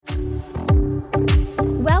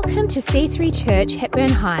to C3 Church,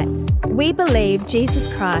 Hepburn Heights. We believe Jesus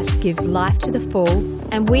Christ gives life to the full,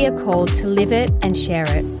 and we are called to live it and share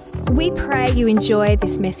it. We pray you enjoy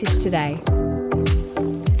this message today.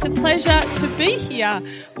 It's a pleasure to be here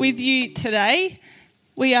with you today.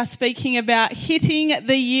 We are speaking about hitting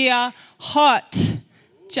the year hot.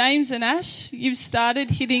 James and Ash, you've started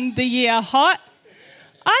hitting the year hot.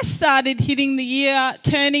 I started hitting the year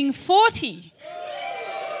turning 40.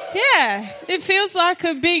 Yeah, it feels like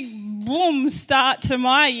a big boom start to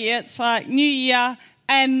my year. It's like New Year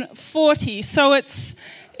and 40. So it's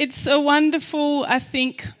a wonderful, I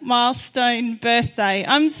think, milestone birthday.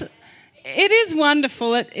 It is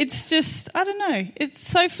wonderful. It's just, I don't know.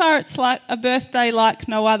 So far it's like a birthday like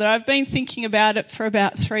no other. I've been thinking about it for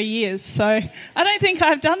about 3 years, so I don't think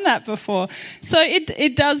I've done that before. So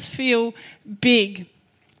it does feel big.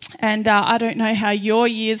 And I don't know how your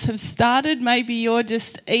years have started. Maybe you're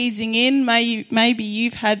just easing in. Maybe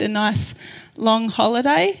you've had a nice long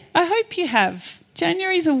holiday. I hope you have.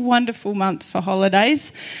 January is a wonderful month for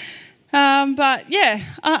holidays. But yeah,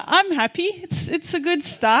 I'm happy. It's a good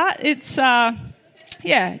start. It's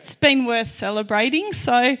been worth celebrating.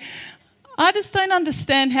 So I just don't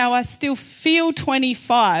understand how I still feel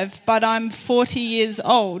 25, but I'm 40 years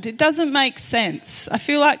old. It doesn't make sense. I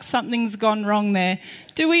feel like something's gone wrong there.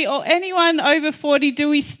 Anyone over 40, do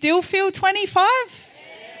we still feel 25?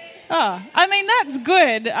 Oh, I mean, that's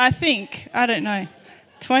good, I think. I don't know.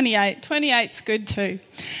 28. 28's good too.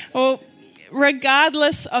 Well,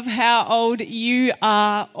 regardless of how old you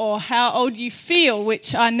are or how old you feel,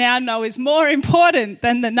 which I now know is more important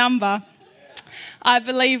than the number, I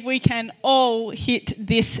believe we can all hit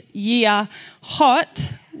this year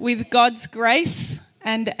hot with God's grace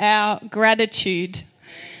and our gratitude.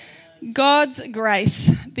 God's grace,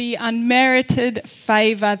 the unmerited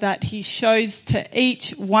favour that he shows to each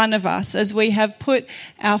one of us as we have put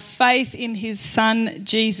our faith in his Son,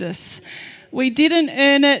 Jesus. We didn't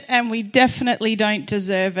earn it and we definitely don't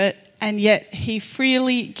deserve it, and yet he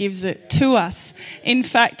freely gives it to us. In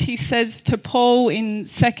fact, he says to Paul in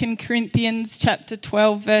 2 Corinthians chapter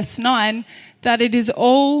 12, verse 9, that it is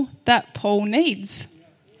all that Paul needs.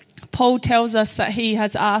 Paul tells us that he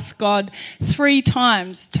has asked God 3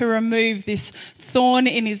 times to remove this thorn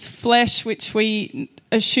in his flesh, which we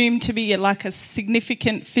assume to be like a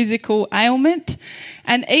significant physical ailment.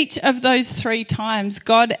 And each of those 3 times,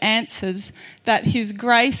 God answers that his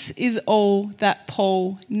grace is all that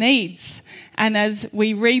Paul needs. And as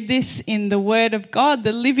we read this in the Word of God,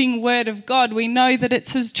 the living Word of God, we know that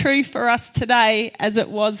it's as true for us today as it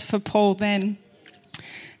was for Paul then.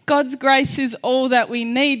 God's grace is all that we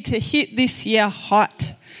need to hit this year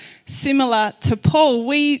hot. Similar to Paul,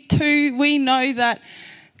 we know that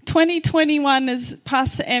 2021, as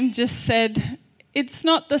Pastor M just said, it's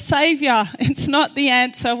not the saviour, it's not the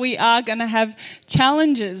answer. We are going to have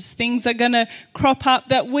challenges. Things are going to crop up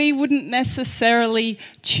that we wouldn't necessarily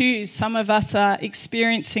choose. Some of us are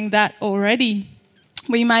experiencing that already.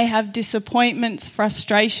 We may have disappointments,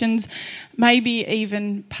 frustrations, maybe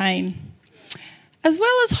even pain. As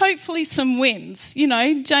well as hopefully some wins. You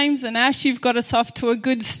know, James and Ash, you've got us off to a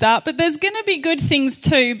good start, but there's going to be good things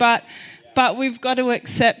too, but we've got to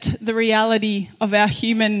accept the reality of our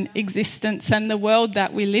human existence and the world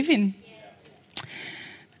that we live in.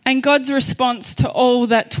 And God's response to all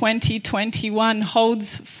that 2021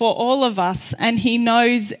 holds for all of us, and he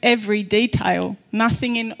knows every detail.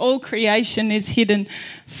 Nothing in all creation is hidden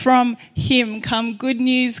from him. Come good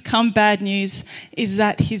news, come bad news, is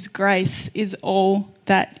that his grace is all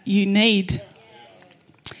that you need.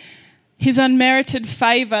 His unmerited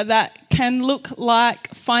favour that can look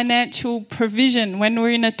like financial provision when we're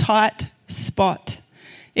in a tight spot.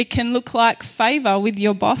 It can look like favour with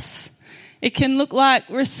your boss. It can look like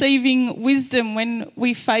receiving wisdom when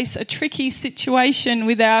we face a tricky situation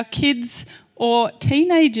with our kids or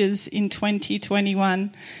teenagers in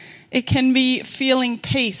 2021. It can be feeling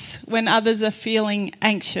peace when others are feeling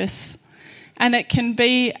anxious. And it can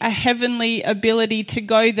be a heavenly ability to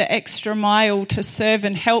go the extra mile to serve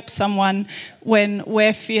and help someone when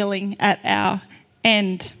we're feeling at our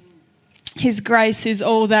end. His grace is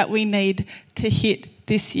all that we need to hit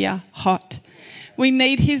this year hot. We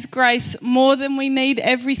need his grace more than we need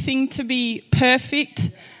everything to be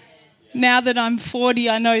perfect. Now that I'm 40,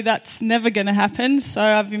 I know that's never going to happen, so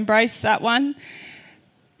I've embraced that one.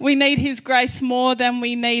 We need his grace more than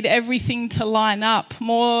we need everything to line up,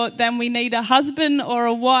 more than we need a husband or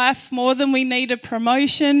a wife, more than we need a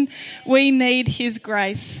promotion. We need his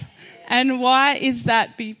grace. And why is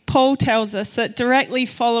that? Paul tells us that directly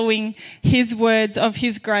following his words of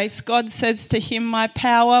his grace, God says to him, my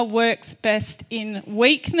power works best in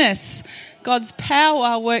weakness. God's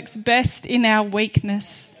power works best in our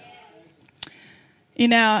weakness,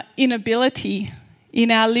 in our inability,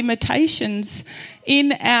 in our limitations,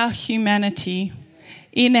 in our humanity,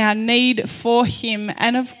 in our need for him.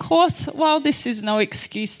 And of course, while this is no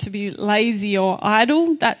excuse to be lazy or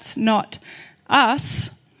idle, that's not us.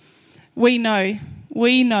 We know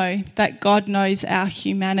that God knows our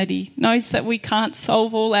humanity, knows that we can't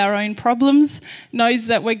solve all our own problems, knows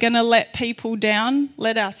that we're going to let people down,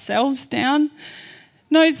 let ourselves down,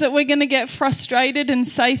 knows that we're going to get frustrated and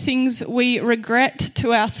say things we regret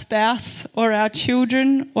to our spouse or our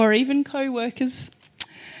children or even co-workers.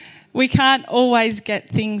 We can't always get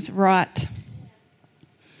things right.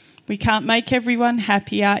 We can't make everyone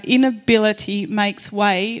happy. Our inability makes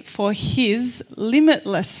way for his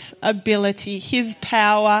limitless ability, his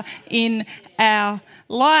power in our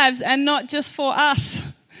lives, and not just for us.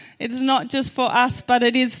 It's not just for us, but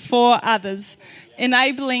it is for others,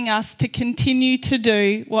 enabling us to continue to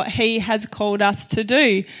do what he has called us to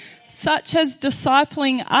do, such as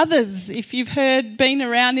discipling others. If you've been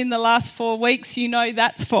around in the last 4 weeks, you know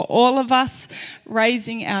that's for all of us.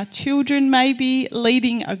 Raising our children maybe,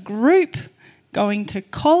 leading a group, going to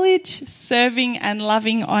college, serving and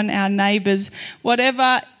loving on our neighbours.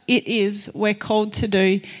 Whatever it is we're called to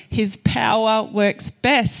do, his power works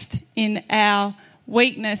best in our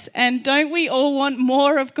weakness. And don't we all want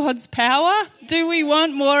more of God's power? Do we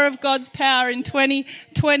want more of God's power in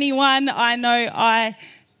 2021? I know I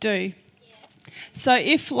do. So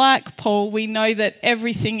if, like Paul, we know that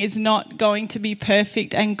everything is not going to be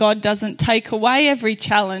perfect and God doesn't take away every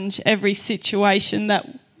challenge, every situation that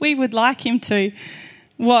we would like him to,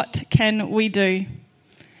 what can we do?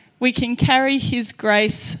 We can carry his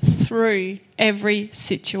grace through every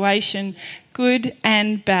situation, good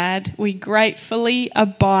and bad. We gratefully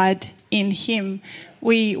abide in him.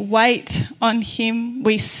 We wait on him,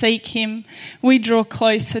 we seek him, we draw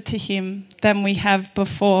closer to him than we have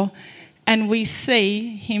before, and we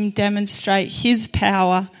see him demonstrate his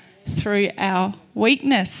power through our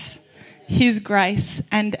weakness, his grace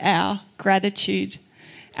and our gratitude.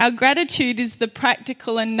 Our gratitude is the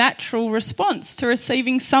practical and natural response to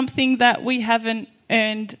receiving something that we haven't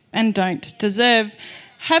earned and don't deserve.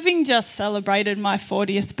 Having just celebrated my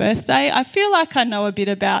 40th birthday, I feel like I know a bit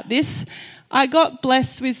about this. I got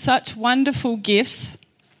blessed with such wonderful gifts.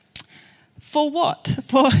 For what?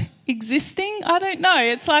 For existing? I don't know.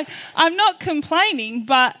 It's like I'm not complaining,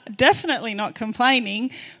 but definitely not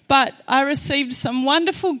complaining. But I received some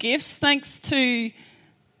wonderful gifts thanks to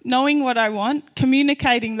knowing what I want,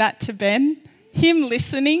 communicating that to Ben, him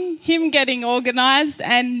listening, him getting organised,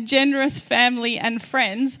 and generous family and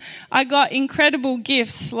friends. I got incredible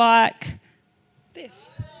gifts like this.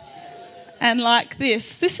 And like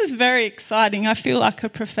this. This is very exciting. I feel like a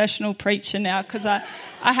professional preacher now because I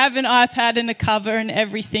have an iPad and a cover and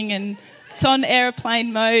everything, and it's on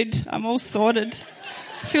airplane mode. I'm all sorted.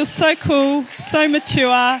 I feel so cool, so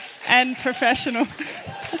mature and professional.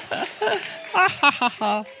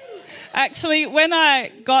 Actually, when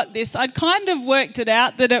I got this, I'd kind of worked it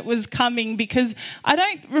out that it was coming because I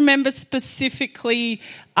don't remember specifically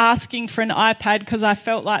asking for an iPad because I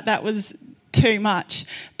felt like that was too much.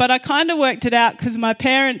 But I kind of worked it out because my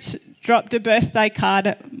parents dropped a birthday card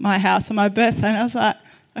at my house on my birthday, and I was like,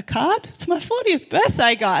 a card? It's my 40th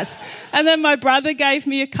birthday, guys. And then my brother gave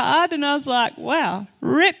me a card, and I was like, wow,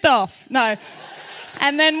 ripped off. No.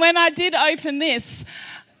 And then when I did open this,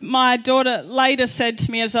 my daughter later said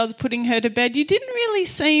to me as I was putting her to bed, you didn't really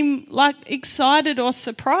seem like excited or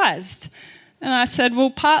surprised. And I said, well,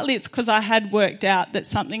 partly it's because I had worked out that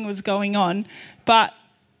something was going on, but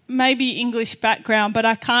maybe English background, but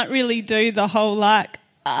I can't really do the whole like,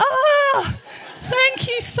 thank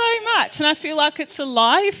you so much. And I feel like it's a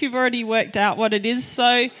lie if you've already worked out what it is. So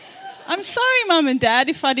I'm sorry, Mum and Dad,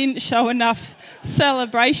 if I didn't show enough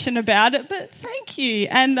celebration about it, but thank you.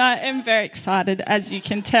 And I am very excited, as you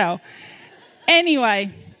can tell.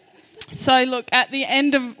 Anyway, so look, at the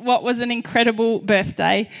end of what was an incredible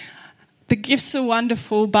birthday, the gifts are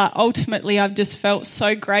wonderful, but ultimately I've just felt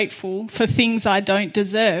so grateful for things I don't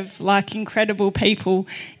deserve, like incredible people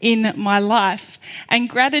in my life. And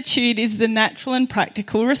gratitude is the natural and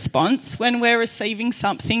practical response when we're receiving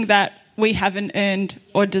something that we haven't earned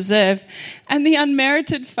or deserve. And the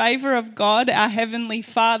unmerited favour of God, our Heavenly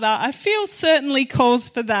Father, I feel certainly calls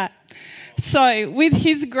for that. So with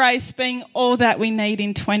his grace being all that we need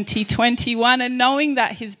in 2021 and knowing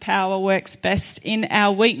that his power works best in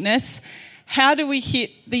our weakness, how do we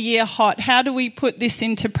hit the year hot? How do we put this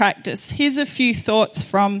into practice? Here's a few thoughts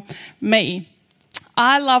from me.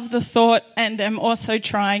 I love the thought and am also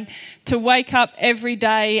trying to wake up every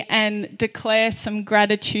day and declare some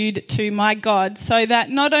gratitude to my God, so that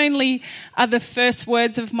not only are the first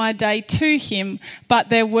words of my day to him, but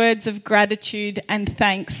they're words of gratitude and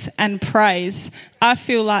thanks and praise. I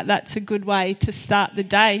feel like that's a good way to start the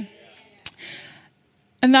day.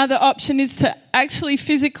 Another option is to actually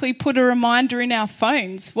physically put a reminder in our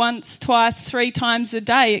phones once, twice, 3 times a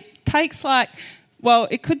day. It takes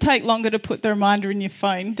it could take longer to put the reminder in your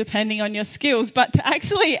phone, depending on your skills, but to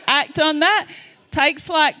actually act on that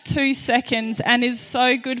takes 2 seconds and is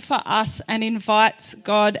so good for us and invites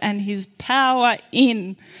God and his power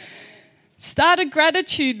in. Start a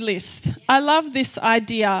gratitude list. I love this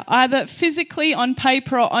idea, either physically on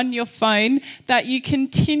paper or on your phone, that you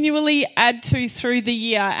continually add to through the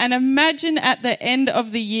year. And imagine at the end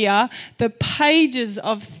of the year, the pages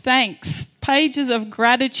of thanks, pages of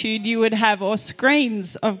gratitude you would have, or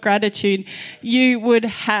screens of gratitude you would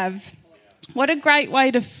have. What a great way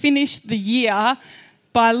to finish the year,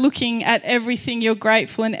 by looking at everything you're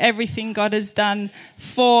grateful and everything God has done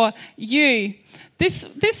for you.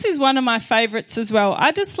 This is one of my favourites as well.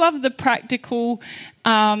 I just love the practical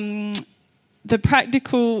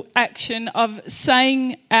action of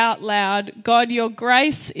saying out loud, God, your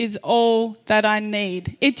grace is all that I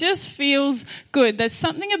need. It just feels good. There's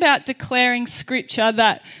something about declaring scripture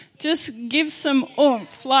that just gives some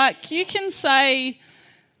oomph. Like you can say,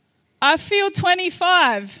 I feel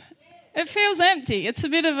 25. It feels empty. It's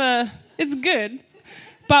it's good.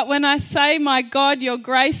 But when I say, my God, your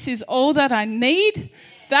grace is all that I need,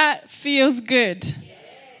 that feels good.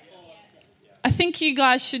 I think you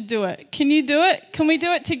guys should do it. Can you do it? Can we do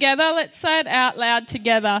it together? Let's say it out loud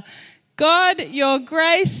together. God, your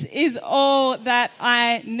grace is all that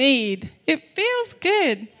I need. It feels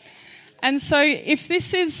good. And so if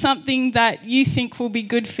this is something that you think will be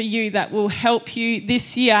good for you, that will help you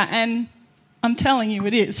this year, and I'm telling you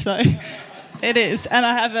it is, so... It is, and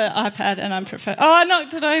I have an iPad and I'm I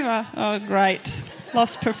knocked it over. Oh, great.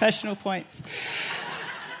 Lost professional points.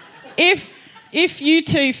 If you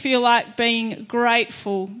too feel like being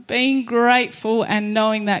grateful and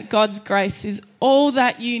knowing that God's grace is all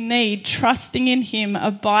that you need, trusting in him,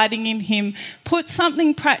 abiding in him, put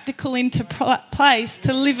something practical into place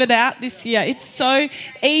to live it out this year. It's so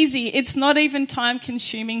easy. It's not even time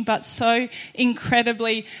consuming, but so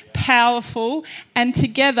incredibly powerful. And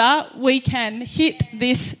together we can hit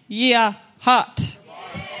this year hot.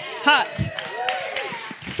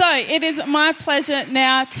 So it is my pleasure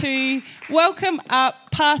now to welcome up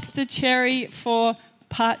Pastor Cherry for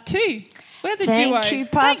part 2. We're the duo. Thank you,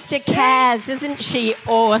 Pastor Kaz. Isn't she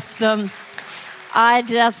awesome? I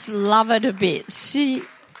just love her to bits. She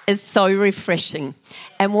is so refreshing.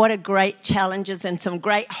 And what a great challenges and some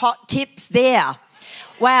great hot tips there.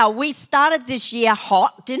 Wow, we started this year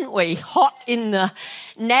hot, didn't we? Hot in the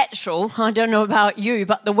natural. I don't know about you,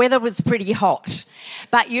 but the weather was pretty hot.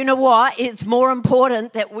 But you know what? It's more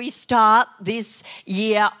important that we start this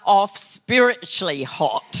year off spiritually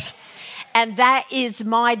hot. And that is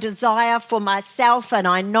my desire for myself, and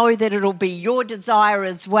I know that it'll be your desire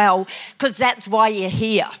as well, because that's why you're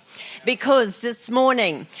here. Because this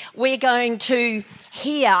morning we're going to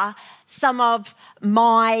hear some of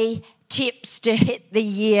my tips to hit the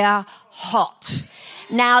year hot.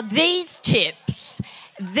 Now, these tips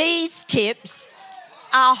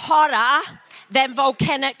are hotter than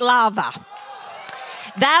volcanic lava.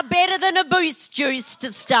 They're better than a boost juice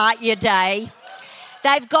to start your day.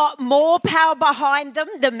 They've got more power behind them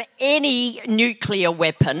than any nuclear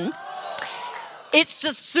weapon. It's a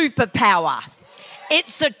superpower.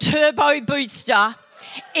 It's a turbo booster.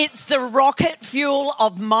 It's the rocket fuel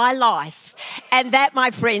of my life. And that, my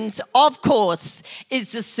friends, of course,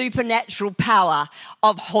 is the supernatural power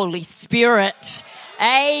of Holy Spirit.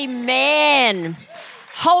 Amen.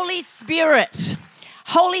 Holy Spirit.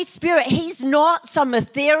 Holy Spirit, he's not some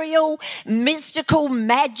ethereal, mystical,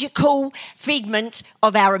 magical figment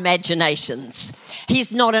of our imaginations.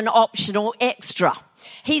 He's not an optional extra.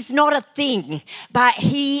 He's not a thing, but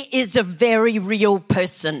he is a very real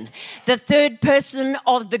person. The third person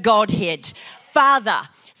of the Godhead, Father,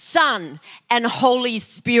 Son, and Holy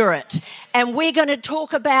Spirit. And we're going to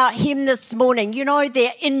talk about him this morning. You know,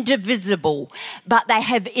 they're indivisible, but they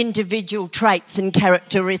have individual traits and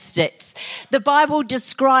characteristics. The Bible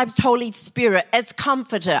describes Holy Spirit as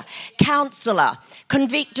comforter, counselor,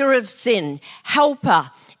 convictor of sin, helper,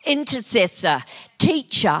 intercessor,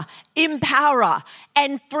 teacher, empowerer,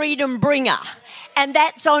 and freedom bringer. And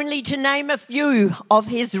that's only to name a few of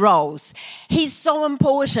his roles. He's so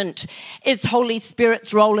important, is Holy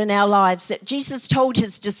Spirit's role in our lives, that Jesus told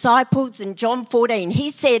his disciples in John 14,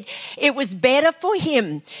 he said it was better for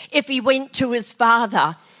him if he went to his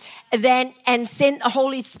Father and sent the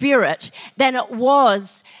Holy Spirit than it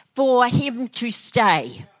was for him to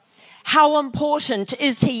stay. How important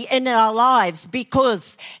is he in our lives?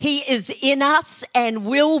 Because he is in us and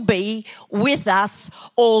will be with us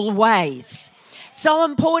always. So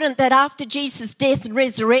important that after Jesus' death and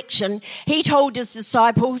resurrection, he told his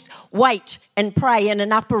disciples, wait and pray in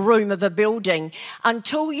an upper room of a building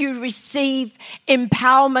until you receive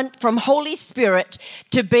empowerment from Holy Spirit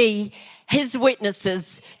to be his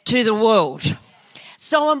witnesses to the world.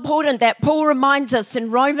 So important that Paul reminds us in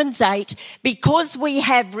Romans 8, because we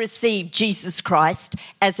have received Jesus Christ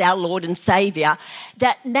as our Lord and Saviour,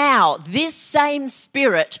 that now this same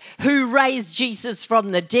Spirit who raised Jesus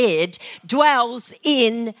from the dead dwells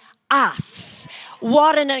in us.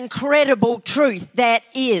 What an incredible truth that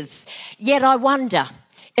is. Yet I wonder,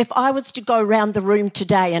 if I was to go around the room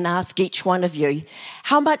today and ask each one of you,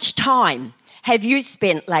 how much time have you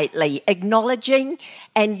spent lately acknowledging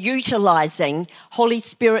and utilising Holy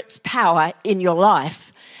Spirit's power in your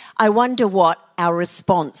life? I wonder what our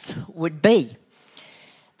response would be.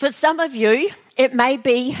 For some of you, it may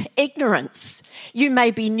be ignorance. You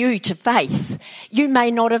may be new to faith. You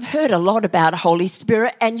may not have heard a lot about Holy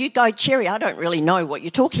Spirit, and you go, Cherry, I don't really know what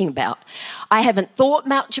you're talking about. I haven't thought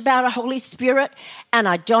much about a Holy Spirit, and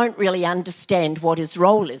I don't really understand what his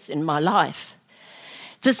role is in my life.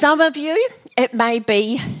 For some of you, it may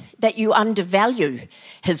be that you undervalue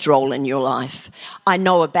his role in your life. I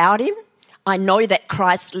know about him. I know that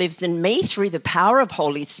Christ lives in me through the power of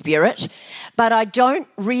Holy Spirit, but I don't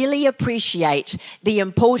really appreciate the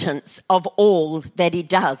importance of all that he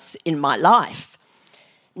does in my life.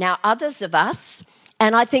 Now, others of us,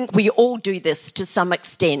 and I think we all do this to some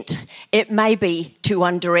extent, it may be to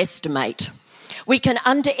underestimate. We can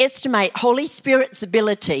underestimate Holy Spirit's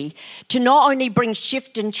ability to not only bring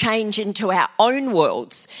shift and change into our own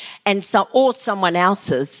worlds or someone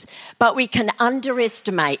else's, but we can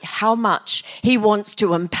underestimate how much he wants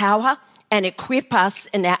to empower and equip us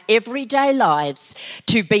in our everyday lives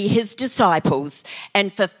to be his disciples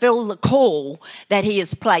and fulfill the call that he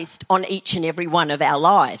has placed on each and every one of our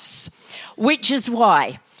lives. Which is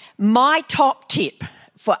why my top tip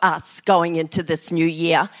for us going into this new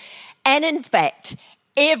year, and in fact,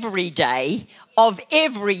 every day of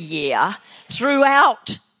every year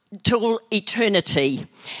throughout till eternity,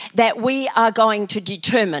 that we are going to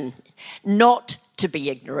determine not to be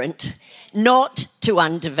ignorant, not to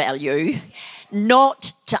undervalue,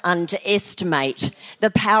 not to underestimate the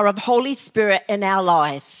power of Holy Spirit in our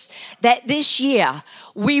lives. That this year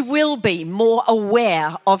we will be more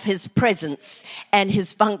aware of his presence and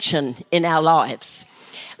his function in our lives.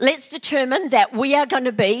 Let's determine that we are going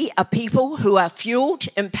to be a people who are fueled,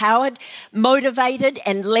 empowered, motivated,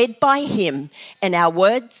 and led by him in our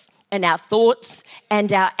words, in our thoughts,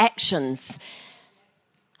 and our actions.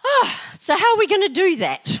 So how are we going to do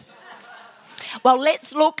that? Well,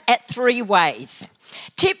 let's look at 3 ways.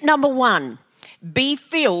 Tip number 1, be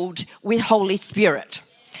filled with Holy Spirit.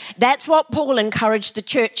 That's what Paul encouraged the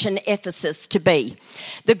church in Ephesus to be.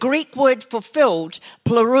 The Greek word for filled,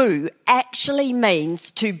 plerou, actually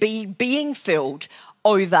means to be being filled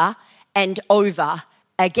over and over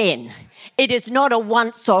again. It is not a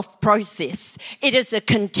once-off process. It is a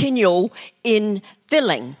continual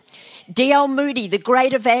infilling. D.L. Moody, the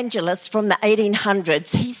great evangelist from the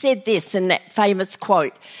 1800s, he said this in that famous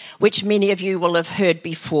quote, which many of you will have heard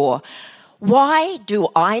before. Why do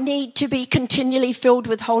I need to be continually filled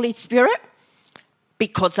with Holy Spirit?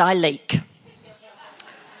 Because I leak.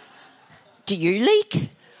 Do you leak?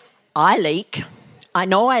 I leak. I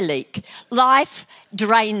know I leak. Life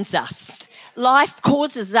drains us. Life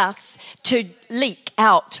causes us to leak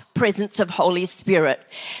out presence of Holy Spirit.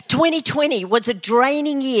 2020 was a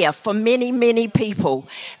draining year for many, many people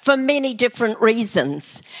for many different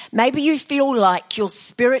reasons. Maybe you feel like your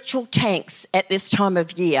spiritual tanks at this time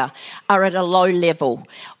of year are at a low level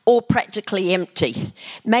or practically empty.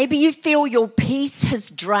 Maybe you feel your peace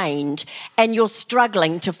has drained and you're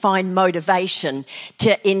struggling to find motivation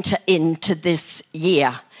to enter into this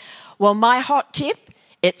year. Well, my hot tip,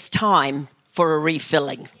 it's time for a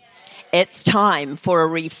refilling. It's time for a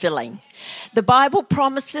refilling. The Bible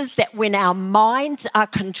promises that when our minds are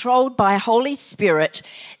controlled by Holy Spirit,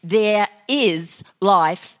 there is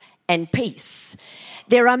life and peace.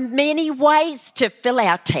 There are many ways to fill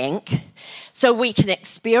our tank so we can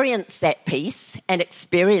experience that peace and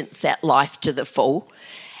experience that life to the full.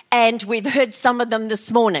 And we've heard some of them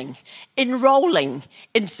this morning. Enrolling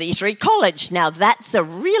in C3 College. Now, that's a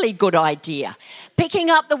really good idea. Picking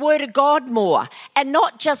up the Word of God more and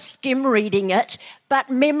not just skim reading it, but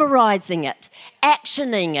memorising it,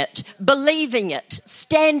 actioning it, believing it,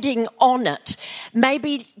 standing on it.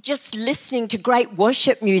 Maybe just listening to great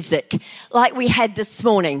worship music like we had this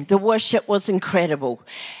morning. The worship was incredible.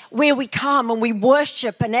 Where we come and we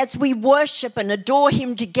worship, and as we worship and adore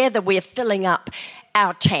Him together, we're filling up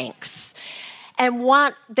our tanks. And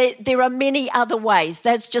there are many other ways.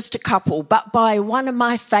 That's just a couple. But one of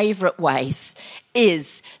my favourite ways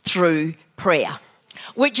is through prayer,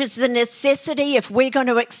 which is the necessity if we're going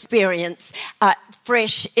to experience a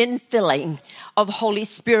fresh infilling of Holy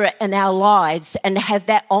Spirit in our lives and have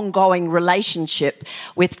that ongoing relationship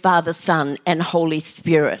with Father, Son, and Holy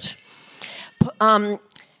Spirit. Paul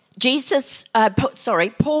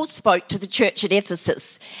spoke to the church at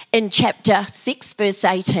Ephesus in chapter 6, verse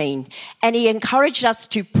 18, and he encouraged us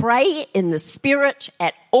to pray in the Spirit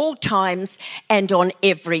at all times and on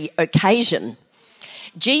every occasion.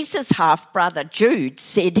 Jesus' half-brother Jude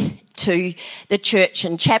said to the church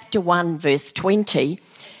in chapter 1, verse 20,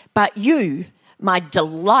 "But you, my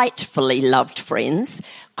delightfully loved friends,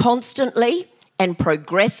 constantly and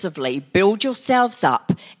progressively build yourselves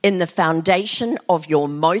up in the foundation of your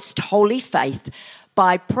most holy faith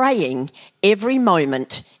by praying every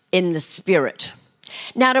moment in the Spirit."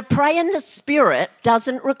 Now, to pray in the Spirit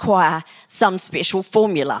doesn't require some special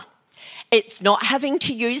formula. It's not having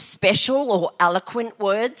to use special or eloquent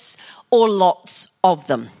words or lots of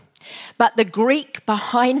them. But the Greek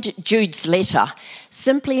behind Jude's letter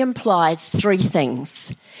simply implies three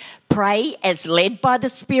things. Pray as led by the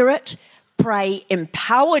Spirit, pray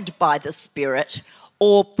empowered by the Spirit,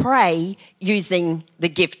 or pray using the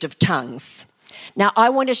gift of tongues. Now, I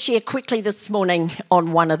want to share quickly this morning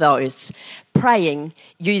on one of those, praying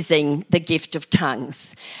using the gift of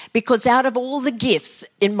tongues. Because out of all the gifts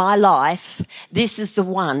in my life, this is the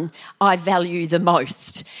one I value the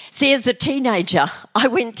most. See, as a teenager, I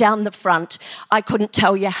went down the front. I couldn't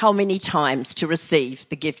tell you how many times to receive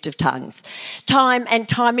the gift of tongues. Time and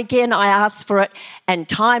time again, I asked for it, and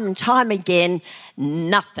time again,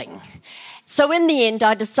 nothing. So in the end,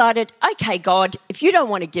 I decided, okay, God, if you don't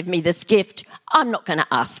want to give me this gift, I'm not going to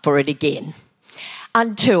ask for it again.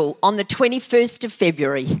 Until on the 21st of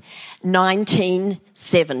February,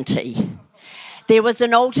 1970, there was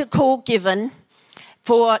an altar call given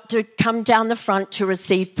to come down the front to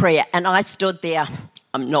receive prayer. And I stood there,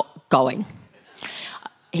 I'm not going.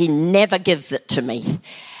 He never gives it to me.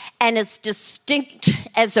 And as distinct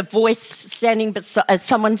as a voice as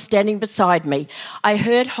someone standing beside me, I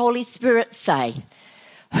heard Holy Spirit say,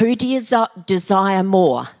 "Who do you desire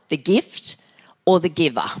more, the gift or the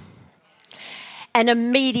giver?" And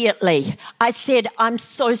immediately I said, "I'm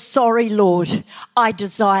so sorry, Lord. I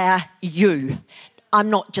desire you. I'm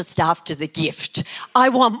not just after the gift. I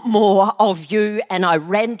want more of you." And I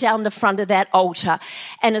ran down the front of that altar.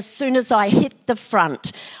 And as soon as I hit the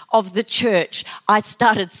front of the church, I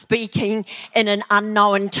started speaking in an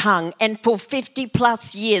unknown tongue. And for 50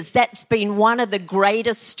 plus years, that's been one of the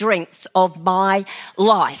greatest strengths of my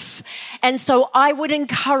life. And so I would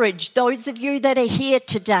encourage those of you that are here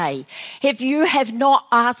today, if you have not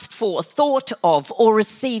asked for, thought of, or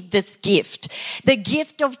received this gift, the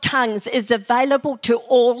gift of tongues is available to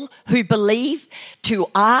all who believe, to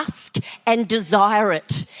ask and desire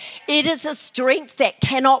it. It is a strength that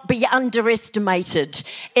cannot be underestimated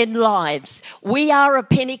in lives. We are a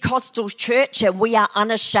Pentecostal church and we are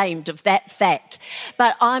unashamed of that fact.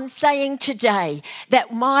 But I'm saying today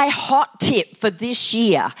that my hot tip for this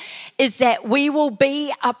year is that we will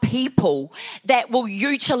be a people that will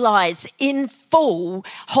utilize in full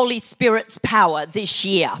Holy Spirit's power this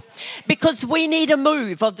year, because we need a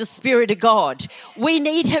move of the Spirit of God. We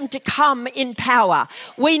need Him to come in power.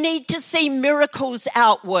 We need to see miracles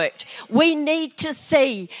outworked. We need to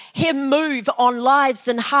see Him move on lives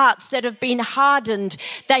and hearts that have been hardened.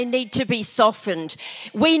 They need to be softened.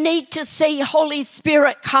 We need to see Holy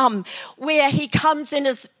Spirit come where He comes in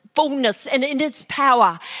His fullness and in His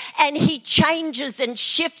power, and He changes and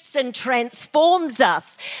shifts and transforms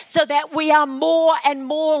us so that we are more and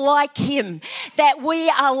more like Him, that we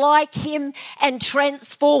are like Him and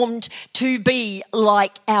transformed to be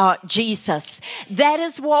like our Jesus. That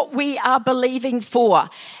is what we are believing for.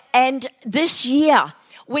 And this year,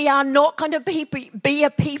 We are not going to be a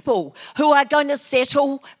people who are going to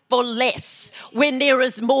settle for less when there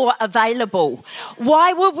is more available.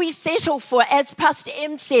 Why would we settle for, as Pastor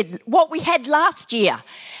M said, what we had last year?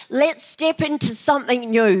 Let's step into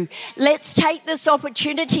something new. Let's take this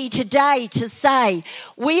opportunity today to say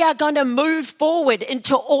we are going to move forward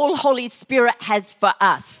into all Holy Spirit has for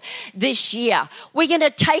us this year. We're going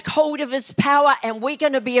to take hold of His power, and we're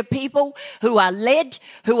going to be a people who are led,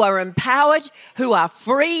 who are empowered, who are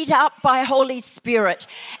freed up by Holy Spirit.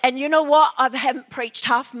 And you know what? I haven't preached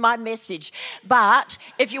half my message, but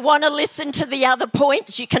if you want to listen to the other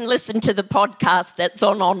points, you can listen to the podcast that's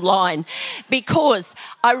online, because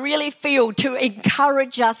I really feel to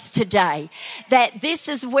encourage us today that this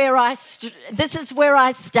is where I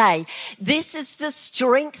stay. This is the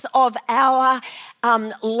strength of our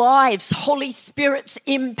lives, Holy Spirit's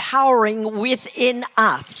empowering within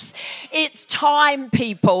us. It's time,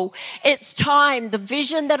 people. It's time. The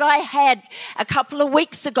vision that I had a couple of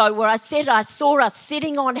weeks ago where I said I saw us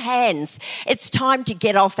sitting on hands. It's time to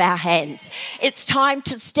get off our hands. It's time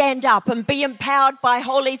to stand up and be empowered by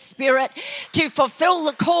Holy Spirit to fulfill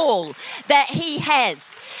the call that He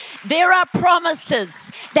has. There are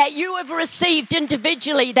promises that you have received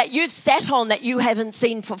individually that you've sat on that you haven't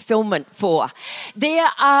seen fulfillment for. There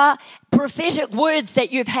are prophetic words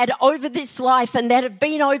that you've had over this life and that have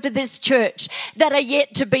been over this church that are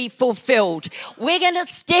yet to be fulfilled. We're going to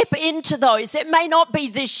step into those. It may not be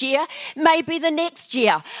this year, maybe the next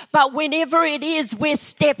year, but whenever it is, we're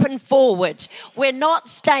stepping forward. We're not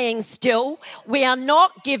staying still. We are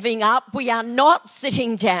not giving up. We are not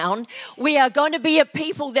sitting down. We are going to be a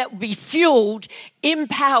people that will be fueled,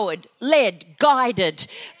 empowered, led, guided,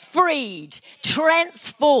 freed,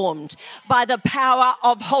 transformed by the power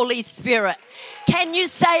of Holy Spirit. Can you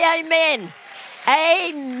say amen?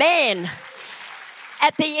 Amen.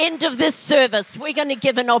 At the end of this service, we're going to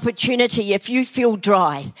give an opportunity. If you feel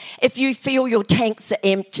dry, if you feel your tanks are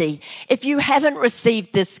empty, if you haven't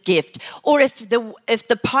received this gift, or if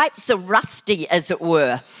the pipes are rusty, as it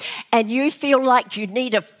were, and you feel like you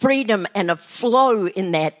need a freedom and a flow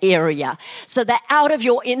in that area, so that out of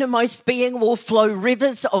your innermost being will flow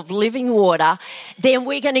rivers of living water, then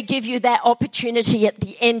we're going to give you that opportunity at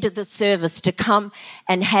the end of the service to come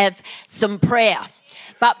and have some prayer.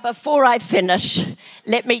 But before I finish,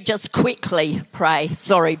 let me just quickly pray.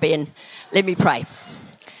 Sorry, Ben. Let me pray.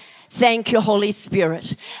 Thank you, Holy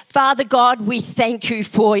Spirit. Father God, we thank you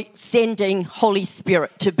for sending Holy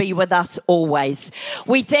Spirit to be with us always.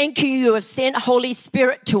 We thank you have sent Holy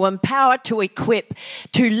Spirit to empower, to equip,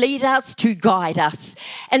 to lead us, to guide us.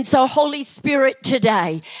 And so, Holy Spirit,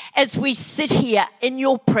 today, as we sit here in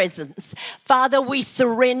your presence, Father, we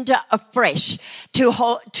surrender afresh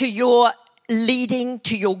to your leading,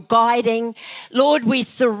 to your guiding. Lord, we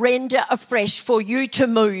surrender afresh for you to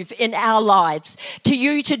move in our lives, to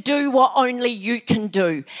you to do what only you can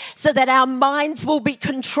do, so that our minds will be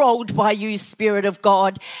controlled by you, Spirit of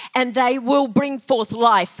God, and they will bring forth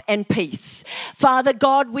life and peace. Father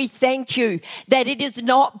God, we thank you that it is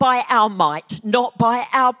not by our might, not by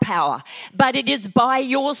our power, but it is by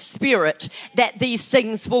your Spirit that these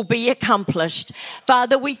things will be accomplished.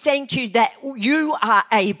 Father, we thank you that you are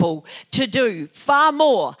able to do far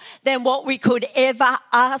more than what we could ever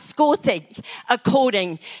ask or think,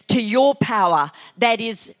 according to your power that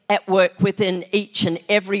is at work within each and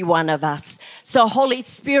every one of us. So, Holy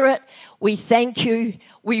Spirit, we thank you.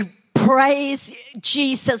 We praise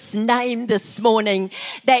Jesus' name this morning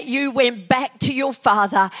that you went back to your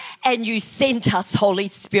Father and you sent us Holy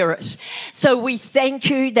Spirit. So we thank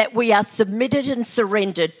you that we are submitted and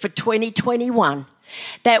surrendered for 2021,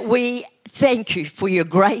 that we thank you for your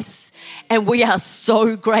grace, and we are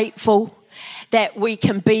so grateful that we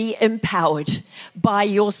can be empowered by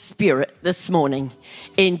your Spirit this morning.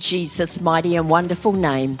 In Jesus' mighty and wonderful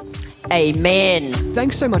name, amen.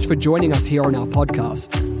 Thanks so much for joining us here on our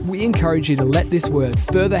podcast. We encourage you to let this word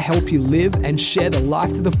further help you live and share the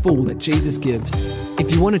life to the full that Jesus gives.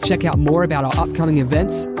 If you want to check out more about our upcoming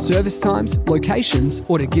events, service times, locations,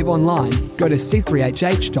 or to give online, go to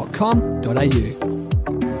c3hh.com.au.